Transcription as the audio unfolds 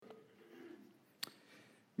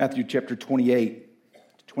Matthew chapter 28,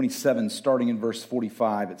 27, starting in verse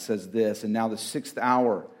 45, it says this, "And now the 6th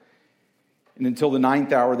hour, and until the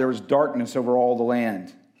 9th hour, there was darkness over all the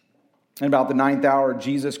land. And about the 9th hour,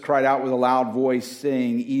 Jesus cried out with a loud voice,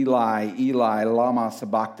 saying, Eli, Eli, lama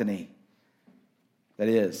sabachthani. That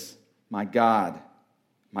is, my God,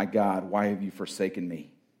 why have you forsaken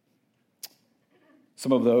me?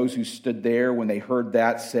 Some of those who stood there when they heard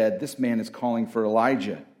that said, This man is calling for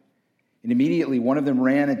Elijah. And immediately one of them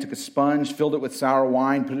ran and took a sponge, filled it with sour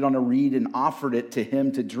wine, put it on a reed, and offered it to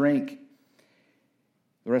him to drink.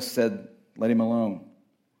 The rest said, Let him alone.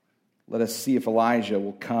 Let us see if Elijah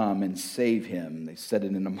will come and save him. They said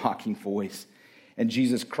it in a mocking voice. And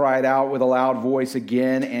Jesus cried out with a loud voice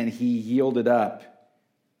again, and he yielded up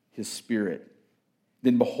his spirit.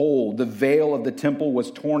 Then behold, the veil of the temple was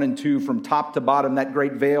torn in two from top to bottom, that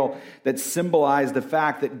great veil that symbolized the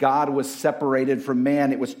fact that God was separated from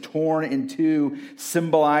man. It was torn in two,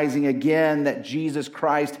 symbolizing again that Jesus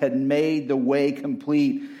Christ had made the way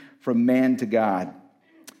complete from man to God.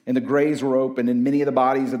 And the graves were opened, and many of the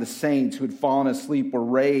bodies of the saints who had fallen asleep were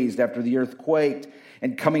raised after the earth quaked.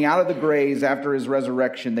 And coming out of the graves after his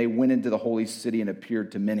resurrection, they went into the holy city and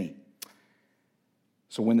appeared to many.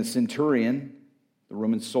 So when the centurion, the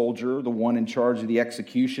Roman soldier, the one in charge of the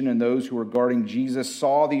execution, and those who were guarding Jesus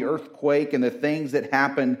saw the earthquake and the things that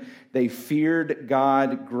happened, they feared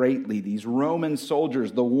God greatly. These Roman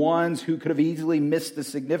soldiers, the ones who could have easily missed the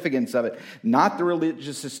significance of it, not the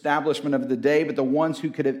religious establishment of the day, but the ones who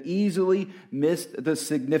could have easily missed the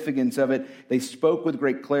significance of it, they spoke with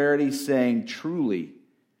great clarity, saying, Truly,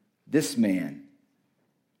 this man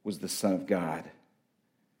was the Son of God.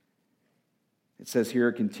 It says here,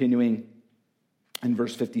 continuing in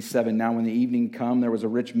verse 57, Now when the evening come, there was a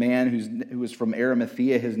rich man who was from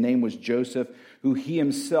Arimathea. His name was Joseph, who he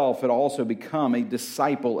himself had also become a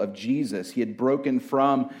disciple of Jesus. He had broken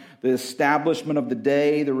from the establishment of the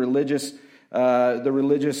day, the religious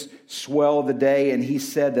swell of the day, and he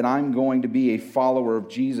said that I'm going to be a follower of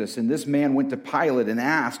Jesus. And this man went to Pilate and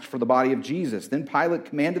asked for the body of Jesus. Then Pilate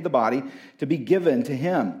commanded the body to be given to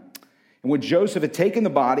him. And when Joseph had taken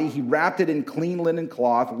the body, he wrapped it in clean linen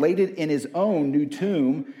cloth, laid it in his own new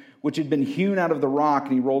tomb, which had been hewn out of the rock,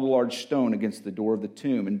 and he rolled a large stone against the door of the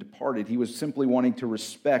tomb and departed. He was simply wanting to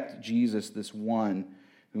respect Jesus, this one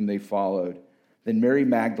whom they followed. Then Mary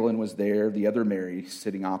Magdalene was there, the other Mary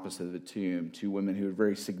sitting opposite the tomb, two women who are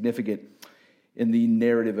very significant in the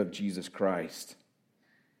narrative of Jesus Christ.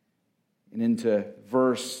 And into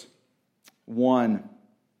verse 1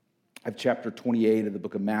 of chapter 28 of the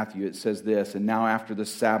book of Matthew, it says this, And now after the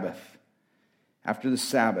Sabbath,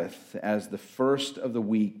 as the first of the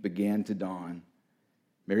week began to dawn,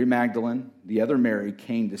 Mary Magdalene, the other Mary,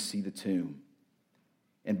 came to see the tomb.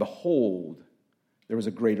 And behold, there was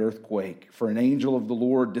a great earthquake, for an angel of the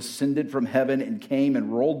Lord descended from heaven and came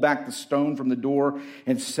and rolled back the stone from the door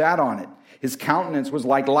and sat on it. His countenance was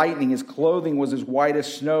like lightning, his clothing was as white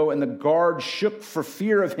as snow, and the guards shook for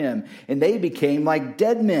fear of him, and they became like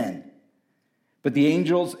dead men. But the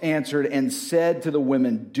angels answered and said to the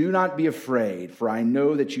women, Do not be afraid, for I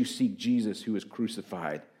know that you seek Jesus who was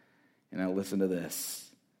crucified. And now listen to this.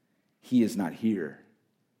 He is not here,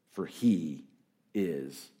 for he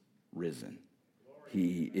is risen.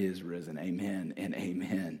 He is risen. Amen and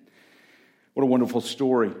amen. What a wonderful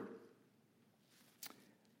story.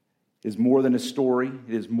 It is more than a story.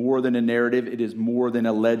 It is more than a narrative. It is more than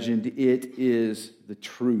a legend. It is the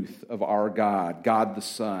truth of our God, God the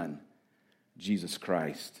Son, Jesus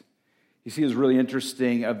Christ. You see, it's really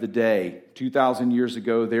interesting of the day. 2,000 years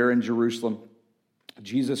ago, there in Jerusalem,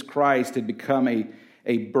 Jesus Christ had become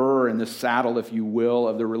a burr in the saddle, if you will,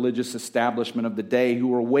 of the religious establishment of the day who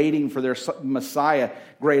were waiting for their Messiah.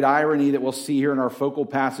 Great irony that we'll see here in our focal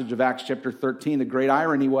passage of Acts chapter 13. The great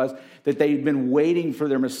irony was that they'd been waiting for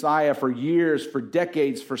their Messiah for years, for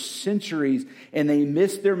decades, for centuries, and they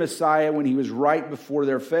missed their Messiah when he was right before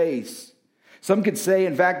their face. Some could say,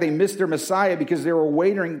 in fact, they missed their Messiah because they were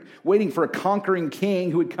waiting for a conquering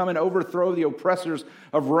king who would come and overthrow the oppressors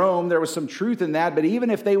of Rome. There was some truth in that, but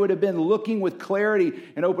even if they would have been looking with clarity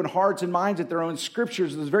and open hearts and minds at their own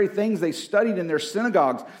scriptures, those very things they studied in their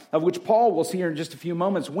synagogues, of which Paul, we'll see here in just a few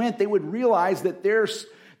moments, went, they would realize that their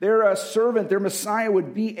servant, their Messiah,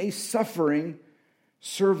 would be a suffering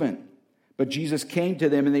servant. But Jesus came to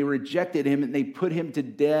them and they rejected him and they put him to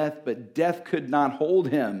death, but death could not hold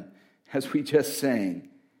him. As we just sang,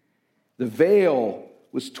 the veil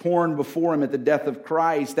was torn before him at the death of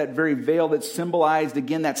Christ, that very veil that symbolized,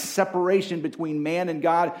 again, that separation between man and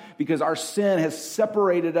God, because our sin has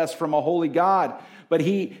separated us from a holy God. But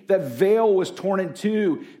that veil was torn in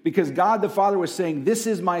two because God the Father was saying, this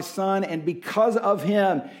is my Son, and because of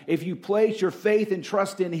him, if you place your faith and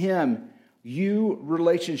trust in him, your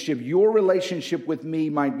relationship with me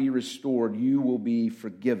might be restored. You will be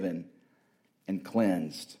forgiven and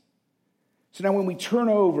cleansed. So now when we turn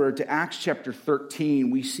over to Acts chapter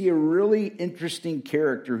 13, we see a really interesting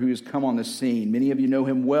character who has come on the scene. Many of you know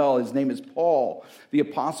him well. His name is Paul, the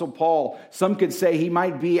Apostle Paul. Some could say he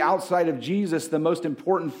might be, outside of Jesus, the most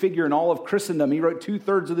important figure in all of Christendom. He wrote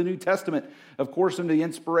 2/3 of the New Testament, of course, under the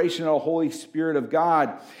inspiration of the Holy Spirit of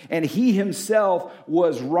God. And he himself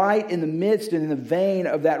was right in the midst and in the vein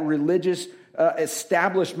of that religious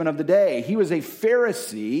establishment of the day. He was a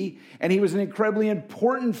Pharisee, and he was an incredibly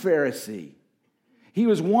important Pharisee. He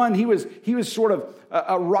was sort of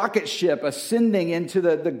a rocket ship ascending into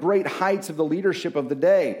the great heights of the leadership of the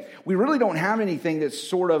day. We really don't have anything that's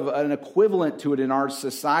sort of an equivalent to it in our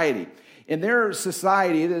society. In their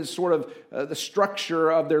society, that is sort of the structure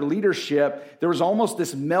of their leadership, there was almost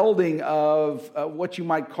this melding of what you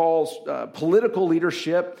might call political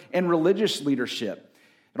leadership and religious leadership.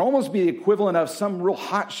 It'd almost be the equivalent of some real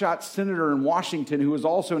hotshot senator in Washington who was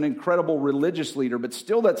also an incredible religious leader, but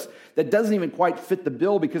still that doesn't even quite fit the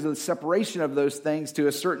bill because of the separation of those things to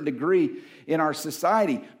a certain degree in our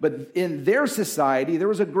society. But in their society, there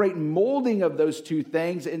was a great molding of those two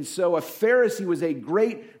things, and so a Pharisee was a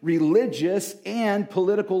great religious and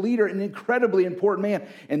political leader, an incredibly important man,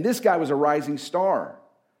 and this guy was a rising star.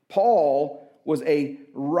 Paul was a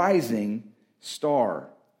rising star,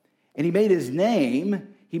 and he made his name,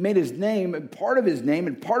 and part of his name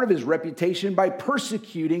and part of his reputation by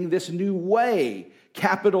persecuting this new way,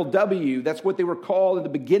 capital W. That's what they were called at the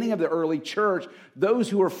beginning of the early church, those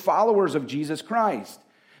who were followers of Jesus Christ.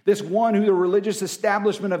 This one who the religious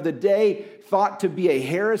establishment of the day thought to be a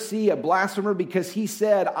heresy, a blasphemer, because he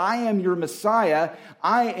said, I am your Messiah,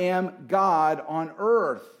 I am God on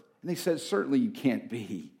earth. And they said, certainly you can't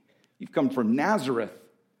be. You've come from Nazareth.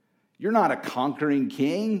 You're not a conquering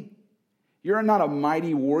king. You're not a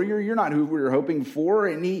mighty warrior. You're not who we were hoping for.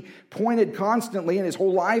 And he pointed constantly, and his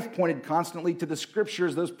whole life pointed constantly to the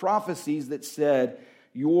scriptures, those prophecies that said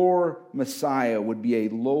your Messiah would be a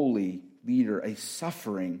lowly leader, a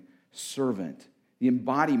suffering servant, the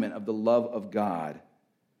embodiment of the love of God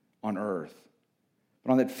on earth.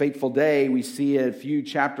 But on that fateful day, we see a few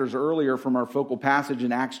chapters earlier from our focal passage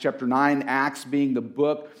in Acts chapter 9, Acts being the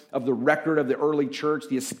book of the record of the early church,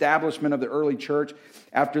 the establishment of the early church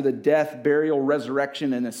after the death, burial,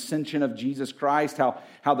 resurrection, and ascension of Jesus Christ, how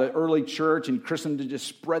the early church and Christendom just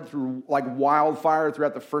spread through like wildfire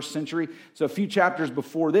throughout the first century. So a few chapters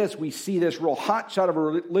before this, we see this real hotshot of a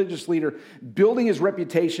religious leader building his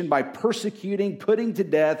reputation by persecuting, putting to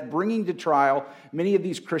death, bringing to trial many of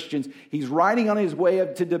these Christians. He's riding on his way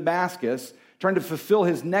up to Damascus, trying to fulfill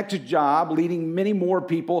his next job, leading many more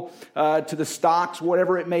people to the stocks,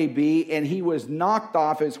 whatever it may be, and he was knocked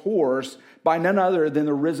off his horse by none other than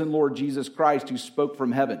the risen Lord Jesus Christ, who spoke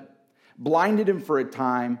from heaven, blinded him for a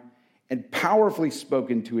time, and powerfully spoke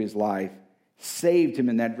into his life, saved him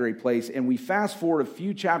in that very place. And we fast forward a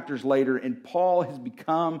few chapters later, and Paul has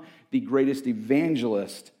become the greatest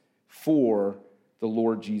evangelist for the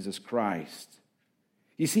Lord Jesus Christ.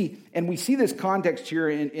 You see, and we see this context here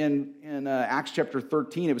in Acts chapter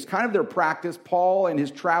 13. It was kind of their practice, Paul and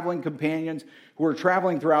his traveling companions who were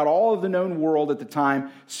traveling throughout all of the known world at the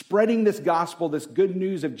time, spreading this gospel, this good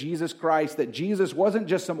news of Jesus Christ, that Jesus wasn't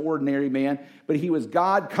just some ordinary man, but he was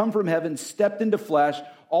God, come from heaven, stepped into flesh,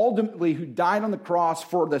 ultimately who died on the cross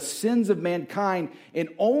for the sins of mankind, and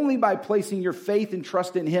only by placing your faith and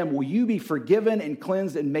trust in him will you be forgiven and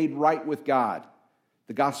cleansed and made right with God.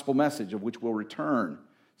 The gospel message, of which we'll return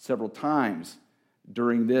several times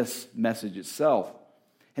during this message itself.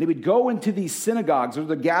 And he would go into these synagogues, or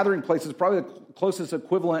the gathering places, probably the closest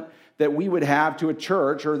equivalent that we would have to a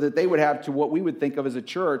church, or that they would have to what we would think of as a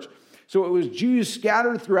church. So it was Jews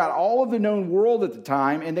scattered throughout all of the known world at the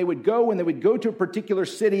time, and they would go to a particular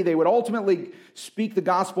city. They would ultimately speak the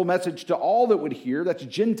gospel message to all that would hear. That's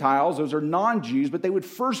Gentiles, those are non-Jews, but they would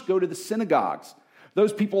first go to the synagogues.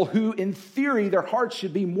 Those people who, in theory, their hearts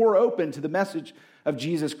should be more open to the message of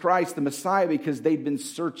Jesus Christ, the Messiah, because they'd been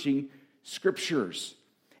searching scriptures.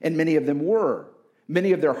 And many of them were.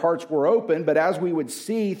 Many of their hearts were open, but as we would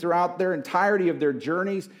see throughout their entirety of their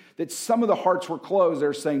journeys, that some of the hearts were closed.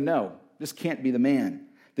 They're saying, no, this can't be the man.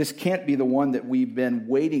 This can't be the one that we've been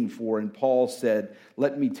waiting for. And Paul said,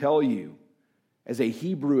 let me tell you, as a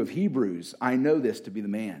Hebrew of Hebrews, I know this to be the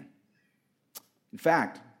man. In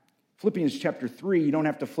fact, Philippians chapter 3, you don't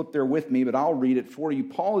have to flip there with me, but I'll read it for you.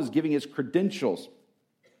 Paul is giving his credentials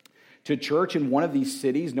to a church in one of these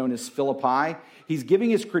cities known as Philippi. He's giving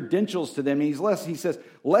his credentials to them. And he says,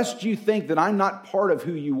 lest you think that I'm not part of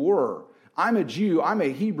who you were. I'm a Jew, I'm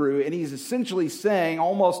a Hebrew. And he's essentially saying,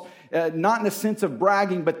 almost not in a sense of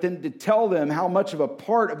bragging, but then to tell them how much of a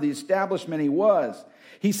part of the establishment he was.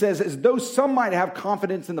 He says, as though some might have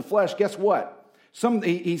confidence in the flesh, guess what?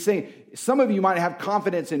 He's saying, some of you might have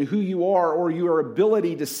confidence in who you are or your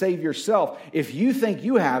ability to save yourself. If you think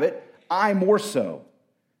you have it, I more so.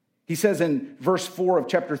 He says in verse 4 of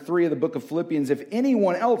chapter 3 of the book of Philippians, if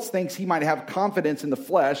anyone else thinks he might have confidence in the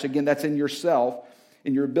flesh, again, that's in yourself,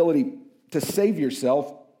 in your ability to save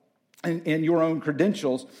yourself and your own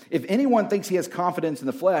credentials. If anyone thinks he has confidence in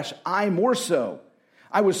the flesh, I more so.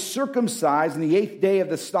 I was circumcised in the 8th day of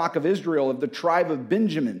the stock of Israel, of the tribe of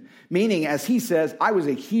Benjamin, meaning, as he says, I was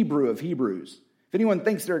a Hebrew of Hebrews. If anyone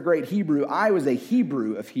thinks they're a great Hebrew, I was a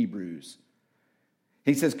Hebrew of Hebrews.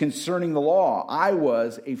 He says, concerning the law, I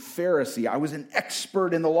was a Pharisee. I was an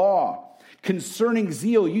expert in the law. Concerning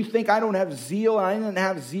zeal, you think I don't have zeal, and I didn't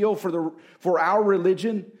have zeal for our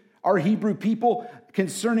religion, our Hebrew people?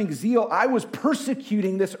 Concerning zeal, I was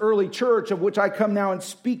persecuting this early church of which I come now and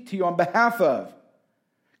speak to you on behalf of.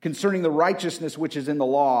 Concerning the righteousness which is in the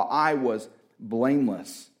law, I was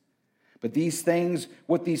blameless. But these things,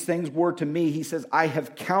 what these things were to me, he says, I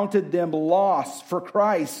have counted them loss for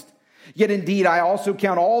Christ. Yet indeed, I also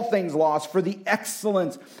count all things loss for the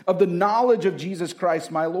excellence of the knowledge of Jesus Christ,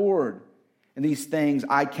 my Lord. And these things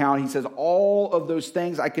I count, he says, all of those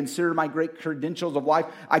things I consider my great credentials of life,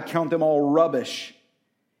 I count them all rubbish,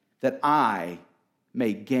 that I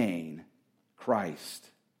may gain Christ.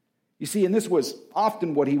 You see, and this was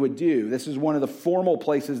often what he would do. This is one of the formal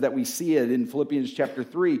places that we see it in Philippians chapter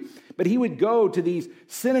 3. But he would go to these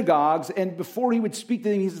synagogues, and before he would speak to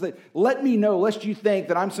them, he says, let me know, lest you think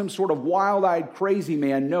that I'm some sort of wild-eyed crazy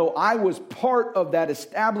man. No, I was part of that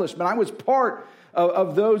establishment. I was part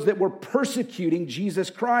of those that were persecuting Jesus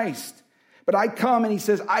Christ. But I come, and he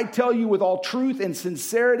says, I tell you with all truth and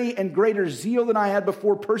sincerity and greater zeal than I had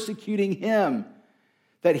before persecuting him,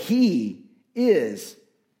 that he is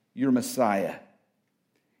your Messiah.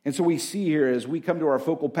 And so we see here as we come to our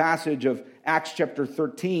focal passage of Acts chapter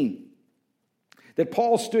 13, that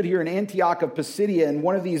Paul stood here in Antioch of Pisidia in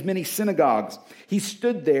one of these many synagogues. He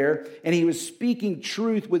stood there and he was speaking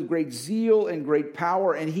truth with great zeal and great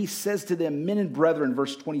power. And he says to them, men and brethren,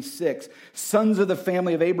 verse 26, sons of the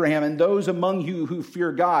family of Abraham, and those among you who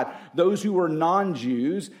fear God, those who were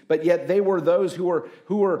non-Jews, but yet they were those who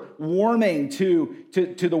were warming to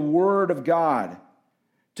the word of God.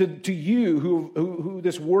 To you who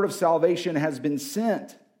this word of salvation has been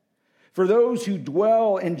sent. For those who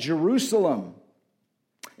dwell in Jerusalem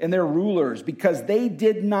and their rulers, because they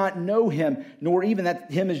did not know him, nor even that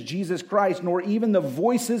him as Jesus Christ, nor even the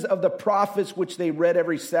voices of the prophets which they read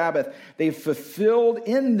every Sabbath. They've fulfilled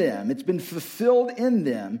in them, it's been fulfilled in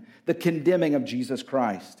them, the condemning of Jesus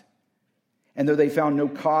Christ. And though they found no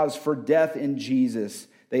cause for death in Jesus,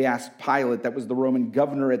 they asked Pilate, that was the Roman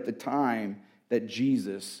governor at the time, that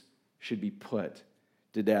Jesus should be put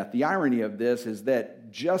to death. The irony of this is that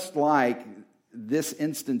just like this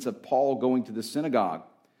instance of Paul going to the synagogue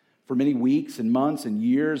for many weeks and months and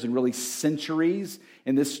years and really centuries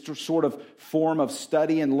in this sort of form of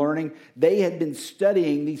study and learning, they had been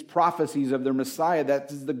studying these prophecies of their Messiah. That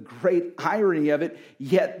is the great irony of it,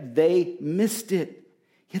 yet they missed it.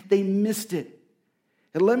 Yet they missed it.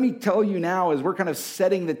 And let me tell you now, as we're kind of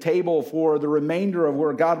setting the table for the remainder of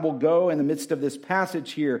where God will go in the midst of this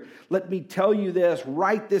passage here, let me tell you this,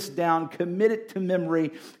 write this down, commit it to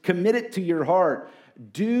memory, commit it to your heart.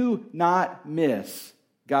 Do not miss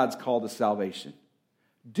God's call to salvation.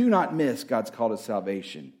 Do not miss God's call to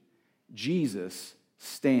salvation. Jesus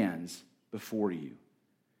stands before you.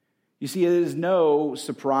 You see, it is no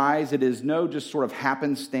surprise, it is no just sort of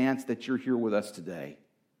happenstance that you're here with us today.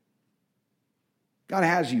 God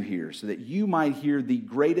has you here so that you might hear the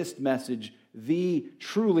greatest message, the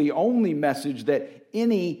truly only message that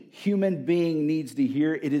any human being needs to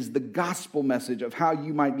hear. It is the gospel message of how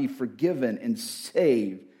you might be forgiven and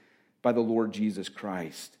saved by the Lord Jesus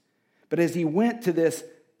Christ. But as he went to this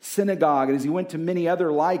synagogue and as he went to many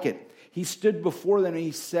other like it, he stood before them and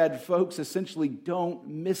he said, folks, essentially, don't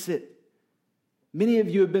miss it. Many of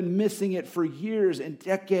you have been missing it for years and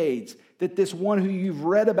decades, that this one who you've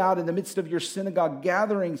read about in the midst of your synagogue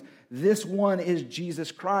gatherings, this one is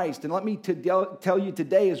Jesus Christ. And let me tell you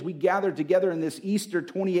today, as we gather together in this Easter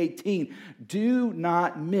 2018, do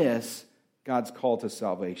not miss God's call to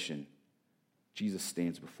salvation. Jesus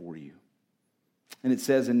stands before you. And it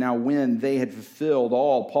says, and now when they had fulfilled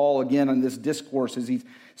all, Paul again on this discourse as he's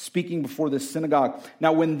speaking before this synagogue.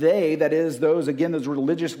 Now when they, that is those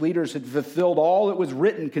religious leaders had fulfilled all that was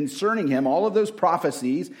written concerning him, all of those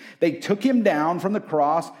prophecies, they took him down from the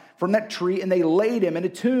cross, from that tree, and they laid him in a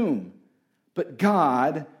tomb. But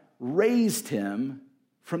God raised him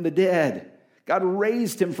from the dead. God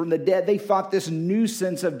raised him from the dead. They thought this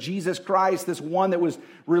nuisance of Jesus Christ, this one that was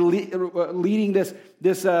leading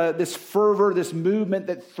this fervor, this movement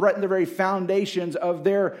that threatened the very foundations of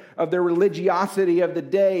their religiosity of the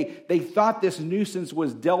day. They thought this nuisance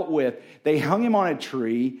was dealt with. They hung him on a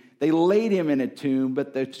tree. They laid him in a tomb,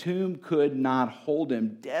 but the tomb could not hold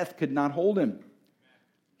him. Death could not hold him.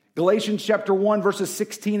 Galatians chapter 1, verses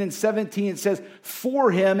 16 and 17, it says,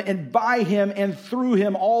 for him and by him and through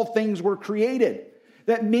him all things were created.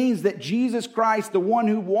 That means that Jesus Christ, the one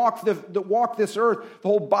who walked this earth, the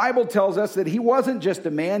whole Bible tells us that he wasn't just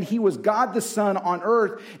a man, he was God the Son on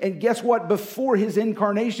earth. And guess what? Before his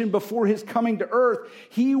incarnation, before his coming to earth,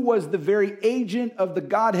 he was the very agent of the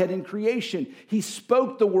Godhead in creation. He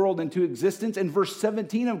spoke the world into existence. And verse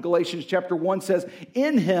 17 of Galatians chapter 1 says,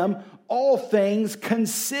 in him all things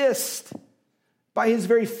consist. By his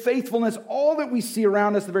very faithfulness, all that we see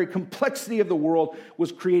around us, the very complexity of the world,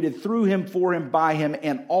 was created through him, for him, by him,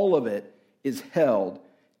 and all of it is held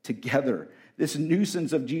together. This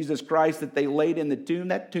nuisance of Jesus Christ that they laid in the tomb,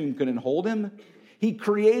 that tomb couldn't hold him. He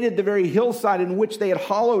created the very hillside in which they had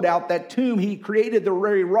hollowed out that tomb. He created the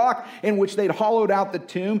very rock in which they'd hollowed out the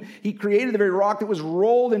tomb. He created the very rock that was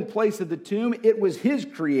rolled in place of the tomb. It was his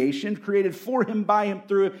creation, created for him, by him,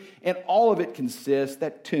 through him, and all of it consists,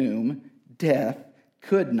 that tomb, death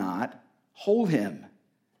could not hold him.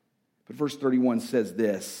 But verse 31 says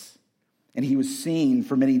this, and he was seen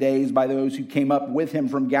for many days by those who came up with him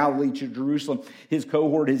from Galilee to Jerusalem, his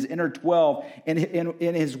cohort, his inner 12, and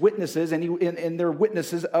his witnesses, and their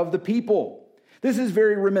witnesses of the people. This is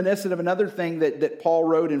very reminiscent of another thing that Paul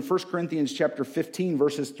wrote in 1 Corinthians chapter 15,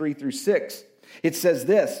 verses 3 through 6. It says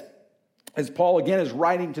this, as Paul again is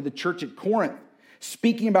writing to the church at Corinth,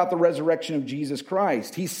 speaking about the resurrection of Jesus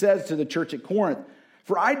Christ. He says to the church at Corinth,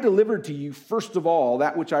 for I delivered to you first of all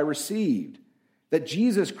that which I received, that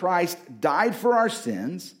Jesus Christ died for our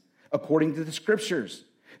sins according to the Scriptures,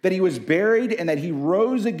 that he was buried and that he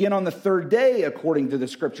rose again on the third day according to the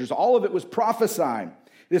Scriptures. All of it was prophesied.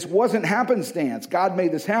 This wasn't happenstance. God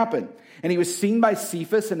made this happen. And he was seen by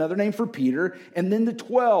Cephas, another name for Peter, and then the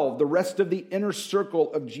 12, the rest of the inner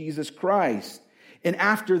circle of Jesus Christ. And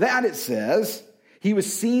after that it says, he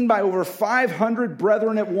was seen by over 500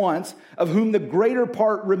 brethren at once, of whom the greater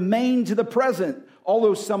part remain to the present,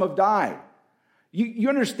 although some have died. You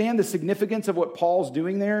understand the significance of what Paul's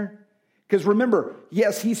doing there? Because remember,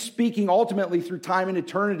 yes, he's speaking ultimately through time and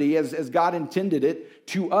eternity as God intended it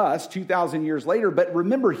to us 2,000 years later. But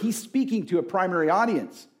remember, he's speaking to a primary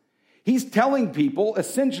audience. He's telling people,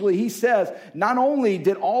 essentially, he says, not only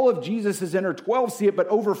did all of Jesus' inner 12 see it, but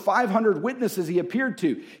over 500 witnesses he appeared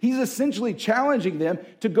to. He's essentially challenging them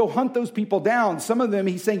to go hunt those people down. Some of them,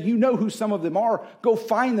 he's saying, you know who some of them are. Go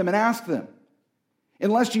find them and ask them.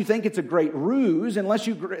 Unless you think it's a great ruse, unless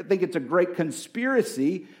you think it's a great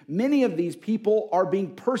conspiracy, many of these people are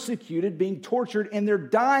being persecuted, being tortured, and they're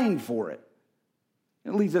dying for it.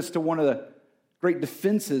 It leads us to one of the great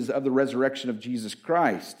defenses of the resurrection of Jesus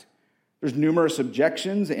Christ. There's numerous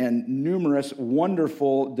objections and numerous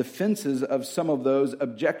wonderful defenses of some of those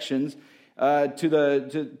objections to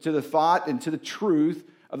the thought and to the truth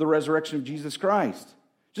of the resurrection of Jesus Christ.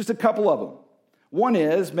 Just a couple of them. One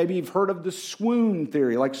is, maybe you've heard of the swoon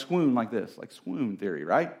theory, like swoon like this, like swoon theory,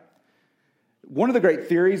 right? One of the great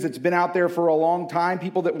theories that's been out there for a long time,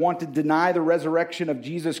 people that want to deny the resurrection of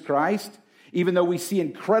Jesus Christ, even though we see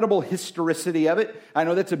incredible historicity of it. I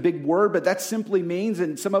know that's a big word, but that simply means,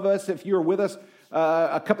 and some of us, if you were with us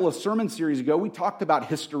a couple of sermon series ago, we talked about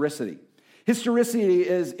historicity. Historicity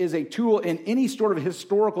is a tool in any sort of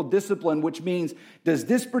historical discipline, which means, does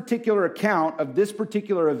this particular account of this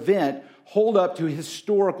particular event hold up to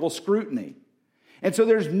historical scrutiny? And so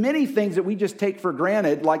there's many things that we just take for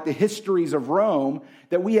granted, like the histories of Rome,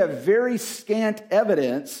 that we have very scant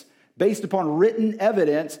evidence based upon written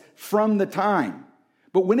evidence from the time.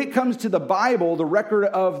 But when it comes to the Bible, the record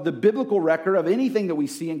of the biblical record of anything that we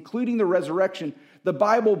see, including the resurrection, the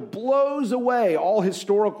Bible blows away all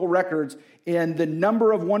historical records in the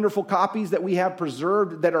number of wonderful copies that we have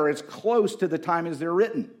preserved that are as close to the time as they're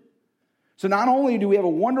written. So not only do we have a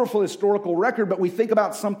wonderful historical record, but we think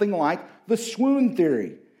about something like the swoon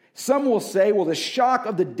theory. Some will say, well, the shock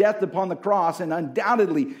of the death upon the cross, and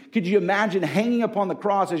undoubtedly, could you imagine hanging upon the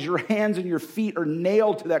cross as your hands and your feet are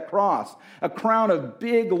nailed to that cross? A crown of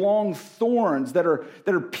big, long thorns that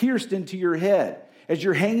are pierced into your head as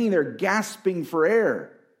you're hanging there gasping for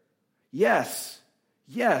air. Yes,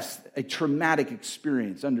 a traumatic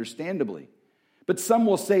experience, understandably. But some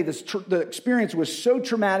will say the experience was so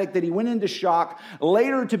traumatic that he went into shock,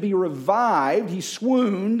 later to be revived, he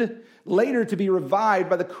swooned, later to be revived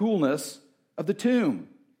by the coolness of the tomb.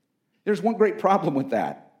 There's one great problem with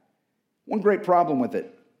that. One great problem with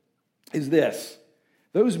it is this.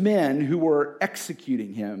 Those men who were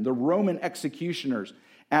executing him, the Roman executioners,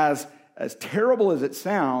 as terrible as it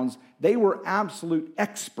sounds, they were absolute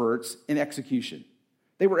experts in execution.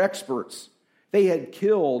 They were experts. They had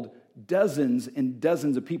killed dozens and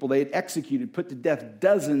dozens of people. They had executed, put to death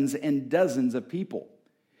dozens and dozens of people.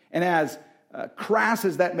 And as crass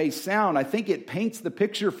as that may sound, I think it paints the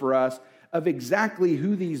picture for us of exactly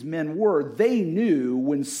who these men were. They knew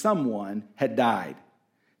when someone had died.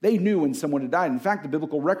 They knew when someone had died. In fact, the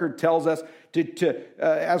biblical record tells us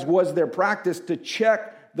as was their practice, to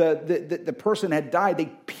check the person had died.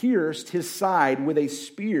 They pierced his side with a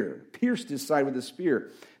spear.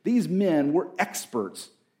 These men were experts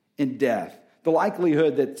in death. The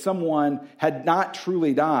likelihood that someone had not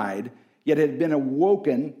truly died, yet had been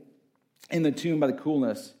awoken in the tomb by the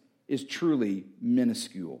coolness, is truly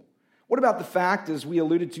minuscule. What about the fact, as we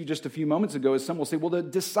alluded to just a few moments ago, as some will say, well, the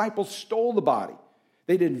disciples stole the body.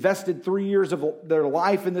 They'd invested 3 years of their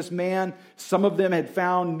life in this man. Some of them had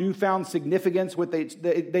found newfound significance, what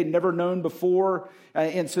they'd never known before.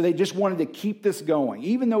 And so they just wanted to keep this going.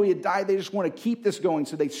 Even though he had died, they just want to keep this going.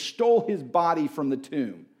 So they stole his body from the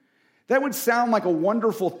tomb. That would sound like a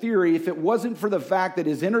wonderful theory if it wasn't for the fact that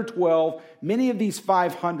his inner 12, many of these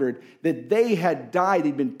 500, that they had died,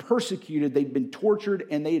 they'd been persecuted, they'd been tortured,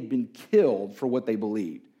 and they had been killed for what they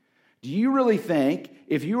believed. Do you really think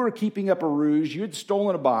if you were keeping up a ruse, you had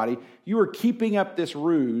stolen a body, you were keeping up this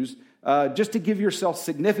ruse just to give yourself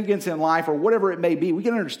significance in life or whatever it may be? We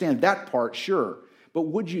can understand that part, sure. But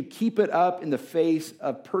would you keep it up in the face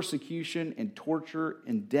of persecution and torture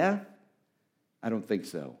and death? I don't think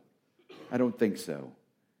so.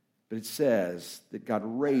 But it says that God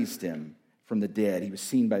raised him from the dead. He was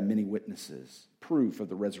seen by many witnesses. Proof of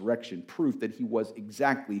the resurrection. Proof that he was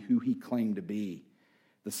exactly who he claimed to be,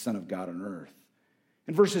 the Son of God on earth.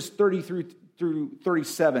 In verses 30 through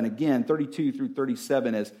 37, again, 32 through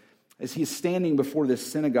 37, as he is standing before this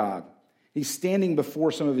synagogue, he's standing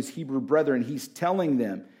before some of his Hebrew brethren. He's telling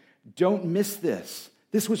them, don't miss this.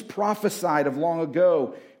 This was prophesied of long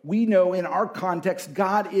ago. We know in our context,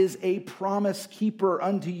 God is a promise keeper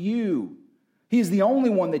unto you. He is the only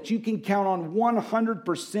one that you can count on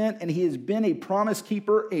 100%, and he has been a promise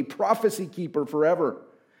keeper, a prophecy keeper forever.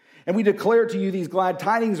 And we declare to you these glad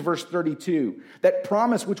tidings, verse 32, that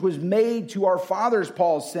promise which was made to our fathers,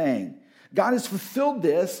 Paul is saying. God has fulfilled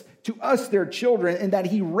this to us, their children, in that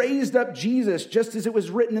he raised up Jesus, just as it was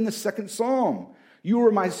written in the second Psalm. You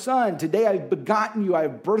are my son. Today I have begotten you. I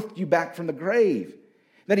have birthed you back from the grave.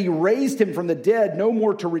 That he raised him from the dead, no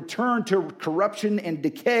more to return to corruption and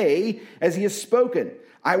decay, as he has spoken.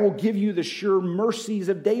 I will give you the sure mercies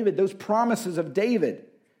of David, those promises of David.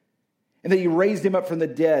 And that he raised him up from the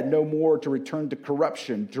dead, no more to return to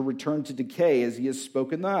corruption, to return to decay, as he has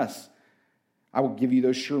spoken thus. I will give you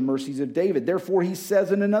those sure mercies of David. Therefore, he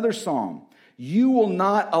says in another psalm, you will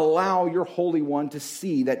not allow your Holy One to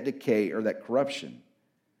see that decay or that corruption.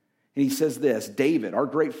 And he says this, David, our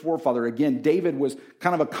great forefather, again, David was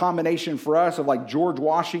kind of a combination for us of like George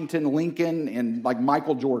Washington, Lincoln, and like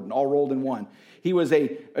Michael Jordan, all rolled in one. He was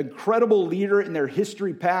an incredible leader in their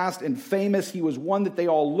history past and famous. He was one that they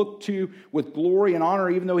all looked to with glory and honor,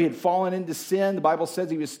 even though he had fallen into sin. The Bible says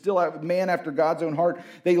he was still a man after God's own heart.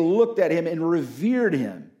 They looked at him and revered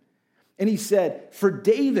him. And he said, for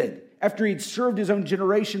David, after he'd served his own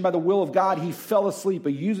generation by the will of God, he fell asleep,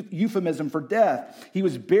 a euphemism for death. He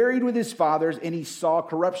was buried with his fathers, and he saw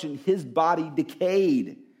corruption. His body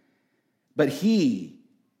decayed. But he,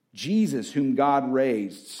 Jesus, whom God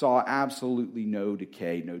raised, saw absolutely no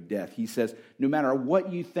decay, no death. He says, no matter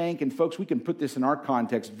what you think, and folks, we can put this in our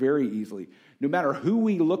context very easily. No matter who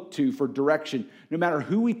we look to for direction, no matter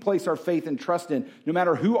who we place our faith and trust in, no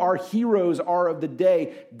matter who our heroes are of the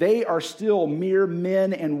day, they are still mere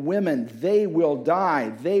men and women. They will die.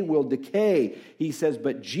 They will decay. He says,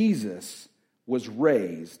 but Jesus was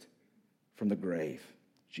raised from the grave.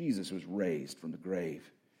 Jesus was raised from the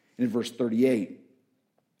grave. And in verse 38,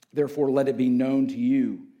 therefore let it be known to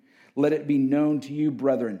you,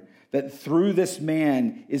 brethren, that through this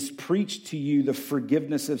man is preached to you the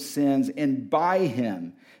forgiveness of sins, and by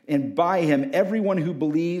him, everyone who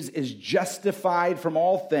believes is justified from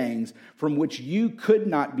all things from which you could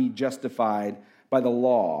not be justified by the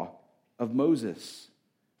law of Moses.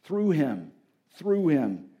 Through him.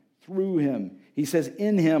 He says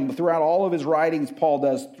in him, throughout all of his writings, Paul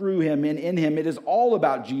does, through him and in him. It is all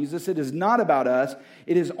about Jesus. It is not about us.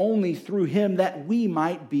 It is only through him that we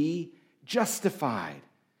might be justified.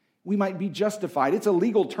 We might be justified. It's a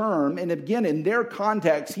legal term. And again, in their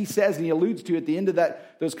context, he says, and he alludes to at the end of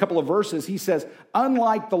those couple of verses, he says,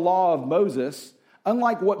 unlike the law of Moses,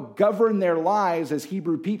 unlike what governed their lives as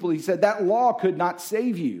Hebrew people, he said that law could not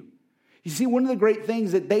save you. You see, one of the great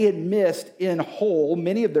things that they had missed in whole,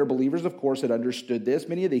 many of their believers, of course, had understood this.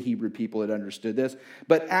 Many of the Hebrew people had understood this.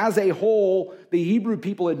 But as a whole, the Hebrew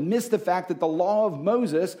people had missed the fact that the law of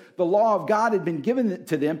Moses, the law of God, had been given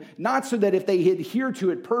to them, not so that if they adhere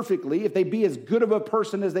to it perfectly, if they be as good of a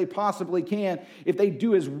person as they possibly can, if they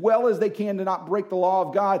do as well as they can to not break the law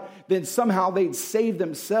of God, then somehow they'd save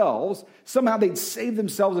themselves. Somehow they'd save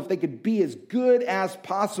themselves if they could be as good as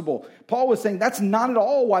possible. Paul was saying that's not at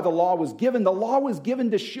all why the law was given. The law was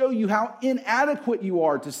given to show you how inadequate you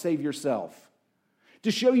are to save yourself,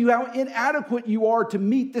 to show you how inadequate you are to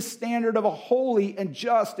meet the standard of a holy and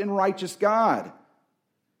just and righteous God.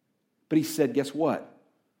 But he said, guess what?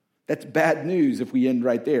 That's bad news if we end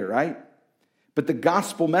right there, right? But the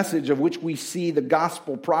gospel message, of which we see the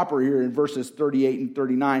gospel proper here in verses 38 and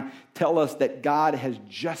 39, tell us that God has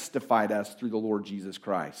justified us through the Lord Jesus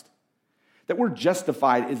Christ. That word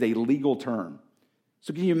justified is a legal term.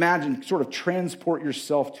 So can you imagine, sort of transport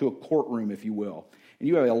yourself to a courtroom, if you will, and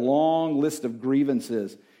you have a long list of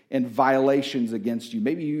grievances and violations against you.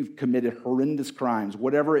 Maybe you've committed horrendous crimes,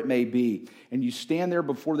 whatever it may be, and you stand there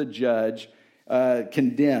before the judge,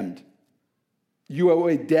 condemned. You owe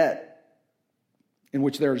a debt in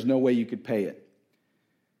which there is no way you could pay it.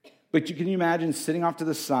 But can you imagine sitting off to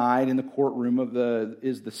the side in the courtroom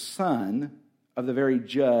is the son of the very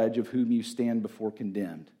judge of whom you stand before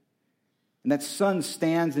condemned. And that son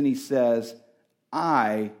stands and he says,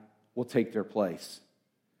 I will take their place.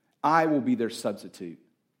 I will be their substitute.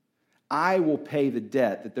 I will pay the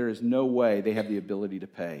debt that there is no way they have the ability to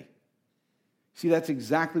pay. See, that's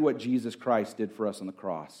exactly what Jesus Christ did for us on the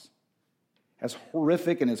cross. As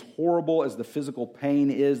horrific and as horrible as the physical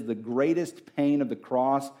pain is, the greatest pain of the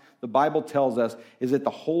cross, the Bible tells us, is that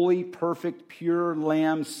the holy, perfect, pure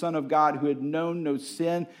Lamb, Son of God, who had known no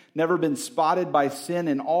sin, never been spotted by sin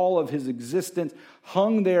in all of his existence,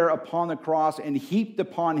 hung there upon the cross and heaped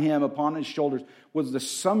upon him, upon his shoulders, was the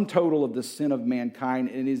sum total of the sin of mankind.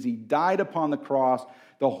 And as he died upon the cross,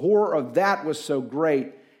 the horror of that was so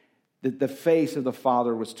great that the face of the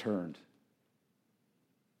Father was turned.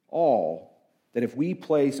 All that if we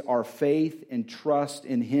place our faith and trust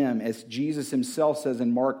in him, as Jesus himself says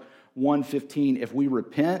in Mark 1:15, if we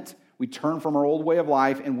repent, we turn from our old way of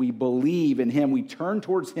life, and we believe in him, we turn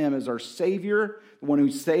towards him as our Savior, the one who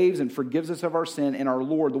saves and forgives us of our sin, and our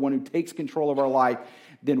Lord, the one who takes control of our life,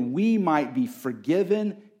 then we might be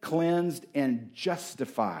forgiven, cleansed, and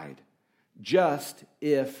justified, just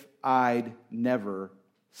if I'd never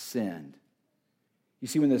sinned. You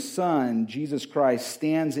see, when the Son, Jesus Christ,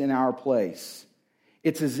 stands in our place,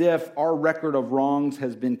 it's as if our record of wrongs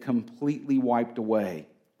has been completely wiped away.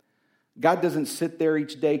 God doesn't sit there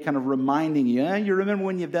each day kind of reminding you, you remember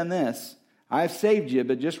when you've done this. I've saved you,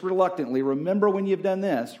 but just reluctantly, remember when you've done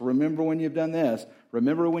this. Remember when you've done this.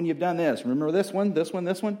 Remember when you've done this. Remember this one, this one,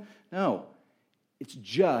 this one. No, it's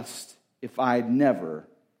just if I'd never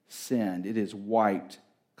sinned. It is wiped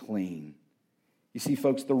clean. You see,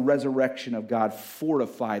 folks, the resurrection of God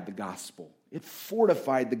fortified the gospel. It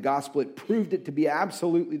fortified the gospel. It proved it to be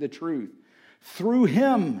absolutely the truth. Through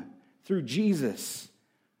him, through Jesus,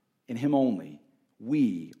 in him only,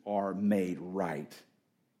 we are made right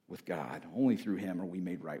with God. Only through him are we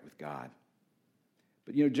made right with God.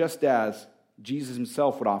 But, just as Jesus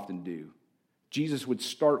himself would often do, Jesus would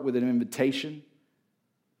start with an invitation,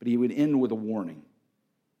 but he would end with a warning.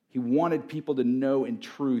 He wanted people to know in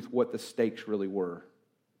truth what the stakes really were.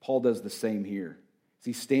 Paul does the same here. As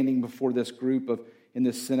he's standing before this group in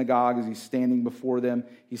this synagogue, as he's standing before them,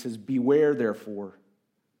 he says, beware, therefore,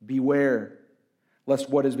 beware, lest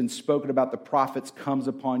what has been spoken about the prophets comes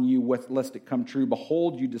upon you, lest it come true.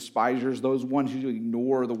 Behold, you despisers, those ones who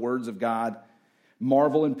ignore the words of God,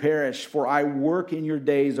 marvel and perish, for I work in your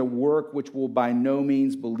days a work which will by no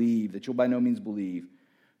means believe, that you'll by no means believe.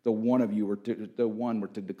 The one were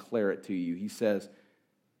to declare it to you. He says,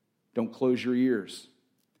 don't close your ears.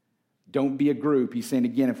 Don't be a group. He's saying,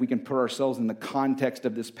 again, if we can put ourselves in the context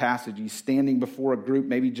of this passage, he's standing before a group,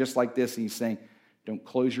 maybe just like this, and he's saying, don't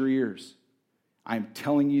close your ears. I'm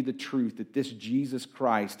telling you the truth that this Jesus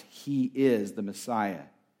Christ, he is the Messiah.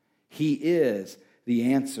 He is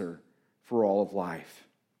the answer for all of life.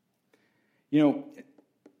 You know,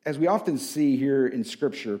 as we often see here in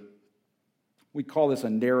Scripture, we call this a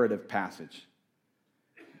narrative passage.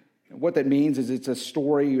 And what that means is it's a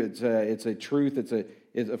story, it's a truth,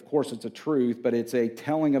 of course it's a truth, but it's a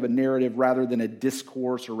telling of a narrative rather than a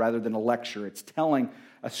discourse or rather than a lecture. It's telling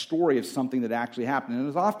a story of something that actually happened. And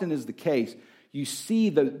as often is the case, you see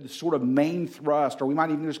the sort of main thrust, or we might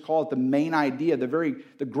even just call it the main idea, the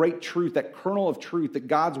great truth, that kernel of truth that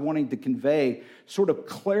God's wanting to convey, sort of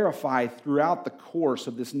clarify throughout the course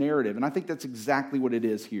of this narrative. And I think that's exactly what it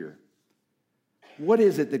is here. What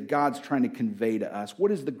is it that God's trying to convey to us?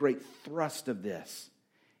 What is the great thrust of this?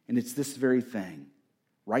 And it's this very thing.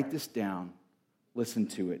 Write this down, listen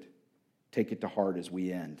to it, take it to heart as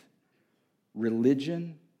we end.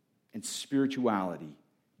 Religion and spirituality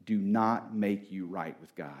do not make you right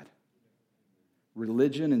with God.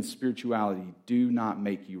 Religion and spirituality do not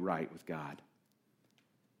make you right with God.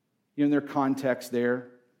 You know, in their context there,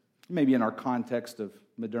 maybe in our context of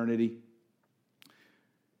modernity,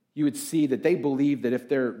 you would see that they believed that if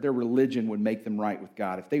their religion would make them right with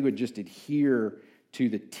God, if they would just adhere to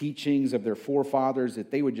the teachings of their forefathers,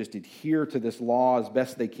 that they would just adhere to this law as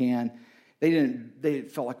best they can, they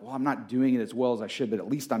felt like, well, I'm not doing it as well as I should, but at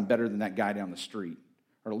least I'm better than that guy down the street.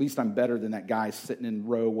 Or at least I'm better than that guy sitting in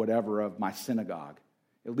row whatever of my synagogue.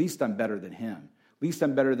 At least I'm better than him. At least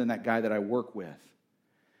I'm better than that guy that I work with.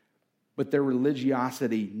 But their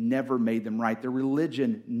religiosity never made them right. Their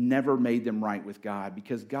religion never made them right with God,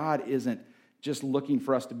 because God isn't just looking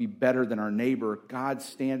for us to be better than our neighbor. God's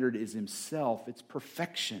standard is himself. It's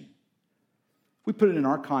perfection. If we put it in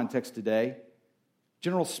our context today,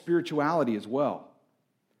 general spirituality as well.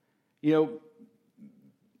 You know,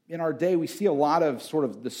 in our day, we see a lot of sort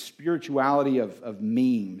of the spirituality of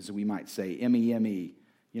memes, we might say, M-E-M-E.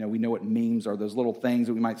 You know, we know what memes are, those little things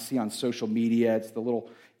that we might see on social media. It's the little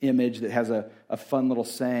image that has a fun little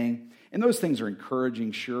saying. And those things are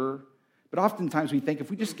encouraging, sure. But oftentimes we think if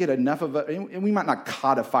we just get enough of it, and we might not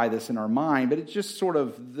codify this in our mind, but it's just sort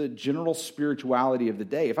of the general spirituality of the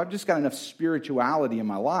day. If I've just got enough spirituality in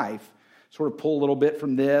my life, sort of pull a little bit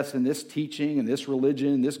from this and this teaching and this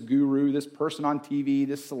religion, this guru, this person on TV,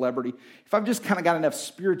 this celebrity. If I've just kind of got enough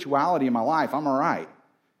spirituality in my life, I'm all right.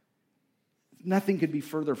 Nothing could be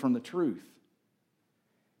further from the truth.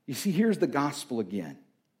 You see, here's the gospel again.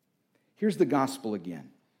 Here's the gospel again.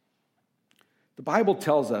 The Bible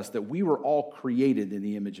tells us that we were all created in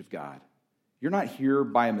the image of God. You're not here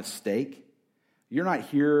by a mistake. You're not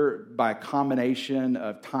here by a combination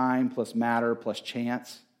of time plus matter plus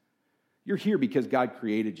chance. You're here because God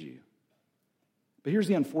created you. But here's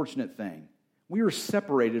the unfortunate thing. We were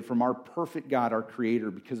separated from our perfect God, our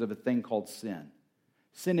Creator, because of a thing called sin.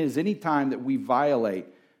 Sin is any time that we violate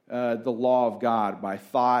the law of God by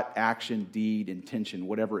thought, action, deed, intention,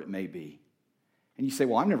 whatever it may be. And you say,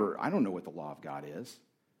 well, I don't know what the law of God is.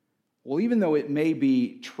 Well, even though it may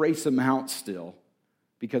be trace amounts still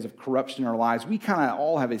because of corruption in our lives, we kind of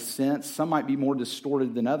all have a sense, some might be more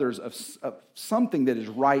distorted than others, of something that is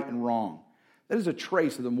right and wrong. That is a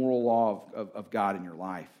trace of the moral law of God in your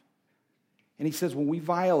life. And he says when we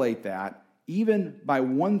violate that, even by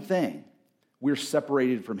one thing, we're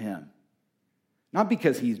separated from him. Not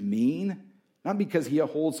because he's mean, not because he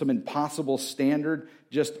holds some impossible standard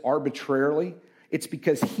just arbitrarily. It's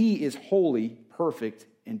because he is holy, perfect,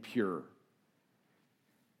 and pure.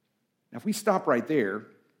 Now, if we stop right there,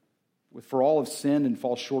 with for all have sinned and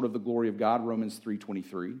fall short of the glory of God, Romans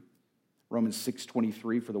 3:23, Romans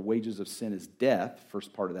 6:23, for the wages of sin is death,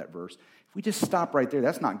 first part of that verse. If we just stop right there,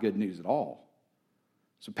 that's not good news at all.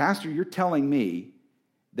 So, Pastor, you're telling me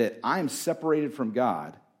that I'm separated from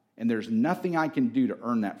God and there's nothing I can do to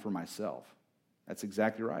earn that for myself. That's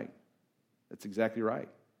exactly right. That's exactly right.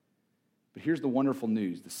 But here's the wonderful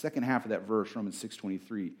news. The second half of that verse, Romans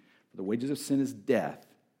 6:23, for the wages of sin is death,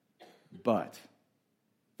 but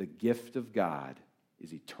the gift of God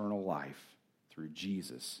is eternal life through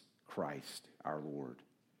Jesus Christ our Lord.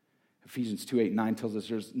 Ephesians 2:8-9 tells us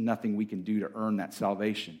there's nothing we can do to earn that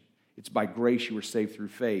salvation. It's by grace you were saved through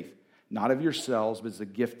faith, not of yourselves, but it's a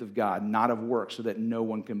gift of God, not of works, so that no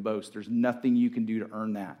one can boast. There's nothing you can do to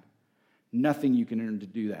earn that. Nothing you can earn to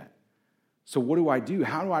do that. So what do?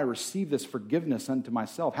 How do I receive this forgiveness unto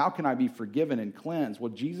myself? How can I be forgiven and cleansed?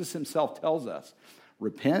 Well, Jesus himself tells us,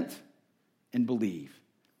 repent and believe.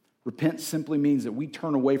 Repent simply means that we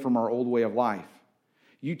turn away from our old way of life.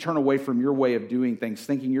 You turn away from your way of doing things,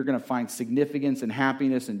 thinking you're going to find significance and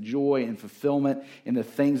happiness and joy and fulfillment in the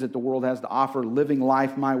things that the world has to offer, living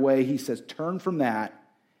life my way. He says, turn from that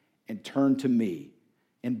and turn to me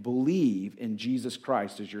and believe in Jesus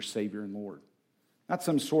Christ as your Savior and Lord. Not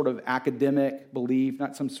some sort of academic belief,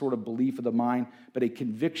 not some sort of belief of the mind, but a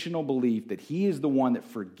convictional belief that he is the one that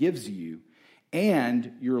forgives you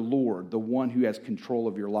and your Lord, the one who has control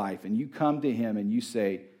of your life. And you come to him and you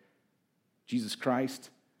say, Jesus Christ,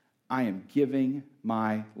 I am giving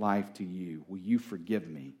my life to you. Will you forgive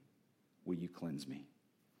me? Will you cleanse me?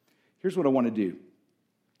 Here's what I want to do.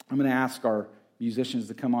 I'm going to ask our musicians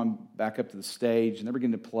to come on back up to the stage, and they're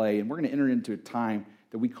going to play, and we're going to enter into a time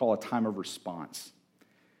that we call a time of response.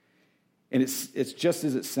 And it's just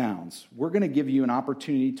as it sounds. We're going to give you an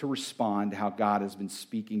opportunity to respond to how God has been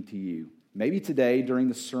speaking to you. Maybe today during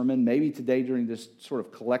the sermon, maybe today during this sort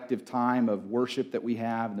of collective time of worship that we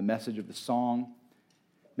have, the message of the song.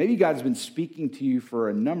 Maybe God's been speaking to you for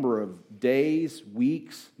a number of days,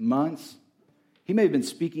 weeks, months. He may have been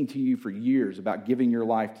speaking to you for years about giving your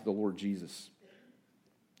life to the Lord Jesus.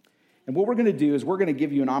 And what we're going to do is we're going to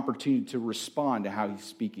give you an opportunity to respond to how he's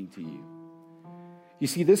speaking to you. You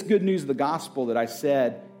see, this good news of the gospel that I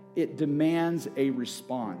said, it demands a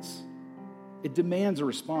response. It demands a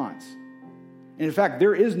response. And in fact,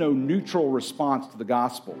 there is no neutral response to the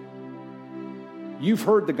gospel. You've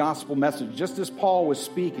heard the gospel message, just as Paul was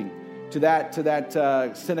speaking to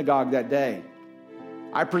that synagogue that day.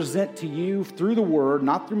 I present to you through the word,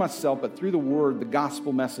 not through myself, but through the word, the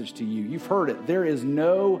gospel message to you. You've heard it. There is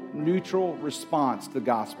no neutral response to the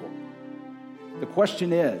gospel. The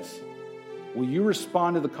question is, will you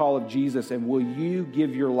respond to the call of Jesus, and will you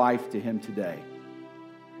give your life to him today?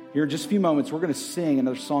 Here in just a few moments, we're going to sing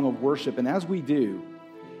another song of worship. And as we do,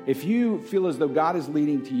 if you feel as though God is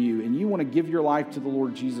leading to you and you want to give your life to the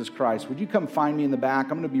Lord Jesus Christ, would you come find me in the back?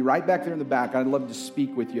 I'm going to be right back there in the back. I'd love to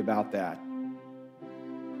speak with you about that.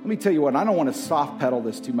 Let me tell you what, I don't want to soft pedal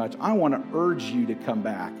this too much. I want to urge you to come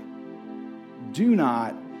back. Do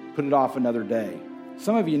not put it off another day.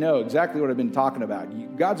 Some of you know exactly what I've been talking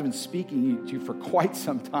about. God's been speaking to you for quite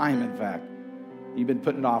some time, in fact. You've been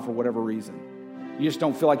putting it off for whatever reason. You just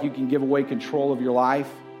don't feel like you can give away control of your life.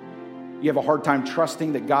 You have a hard time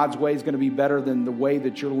trusting that God's way is going to be better than the way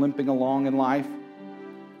that you're limping along in life.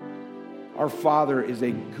 Our Father is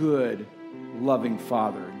a good, loving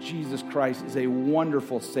Father. Jesus Christ is a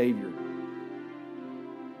wonderful Savior.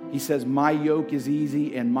 He says, my yoke is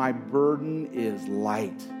easy and my burden is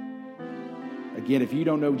light. Again, if you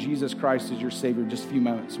don't know Jesus Christ as your Savior, just a few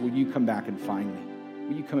moments, will you come back and find me?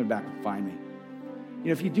 Will you come back and find me? You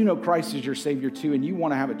know, if you do know Christ as your Savior too, and you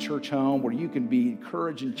want to have a church home where you can be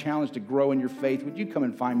encouraged and challenged to grow in your faith, would you come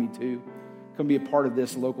and find me too? Come be a part of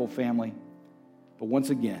this local family. But once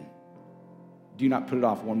again, do not put it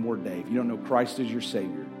off one more day. If you don't know Christ as your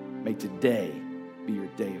Savior, may today be your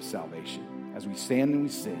day of salvation. As we stand and we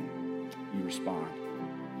sing, you respond.